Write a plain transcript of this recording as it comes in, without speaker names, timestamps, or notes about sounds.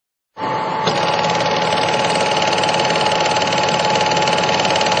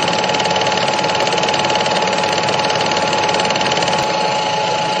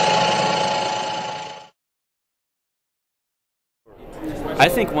I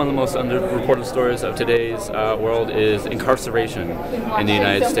think one of the most underreported stories of today's world is incarceration in the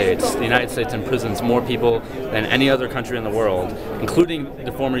United States. The United States imprisons more people than any other country in the world, including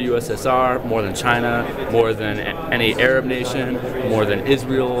the former USSR, more than China, more than any Arab nation, more than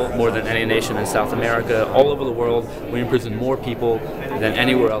Israel, more than any nation in South America. All over the world, we imprison more people than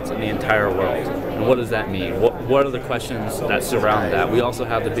anywhere else in the entire world. And what does that mean? What are the questions that surround that? We also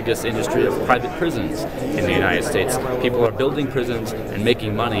have the biggest industry of private prisons in the United States. People are building prisons and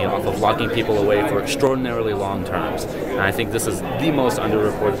making money off of locking people away for extraordinarily long terms. And I think this is the most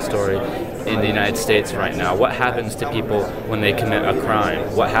underreported story in the United States right now. What happens to people when they commit a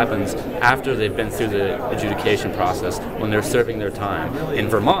crime? What happens after they've been through the adjudication process, when they're serving their time? In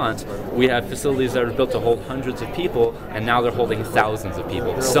Vermont, we have facilities that are built to hold hundreds of people, and now they're holding thousands of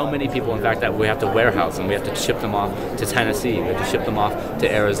people. So many people, in fact, that we have to warehouse them. We have to ship them off to Tennessee. We have to ship them off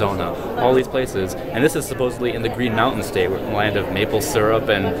to Arizona. All these places. And this is supposedly in the Green Mountain State, land of maple syrup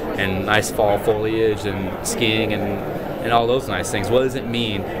and nice fall foliage and skiing and all those nice things. What does it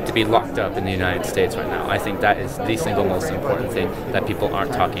mean to be locked up in the United States right now? I think that is the single most important thing that people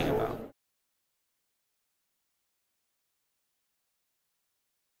aren't talking about.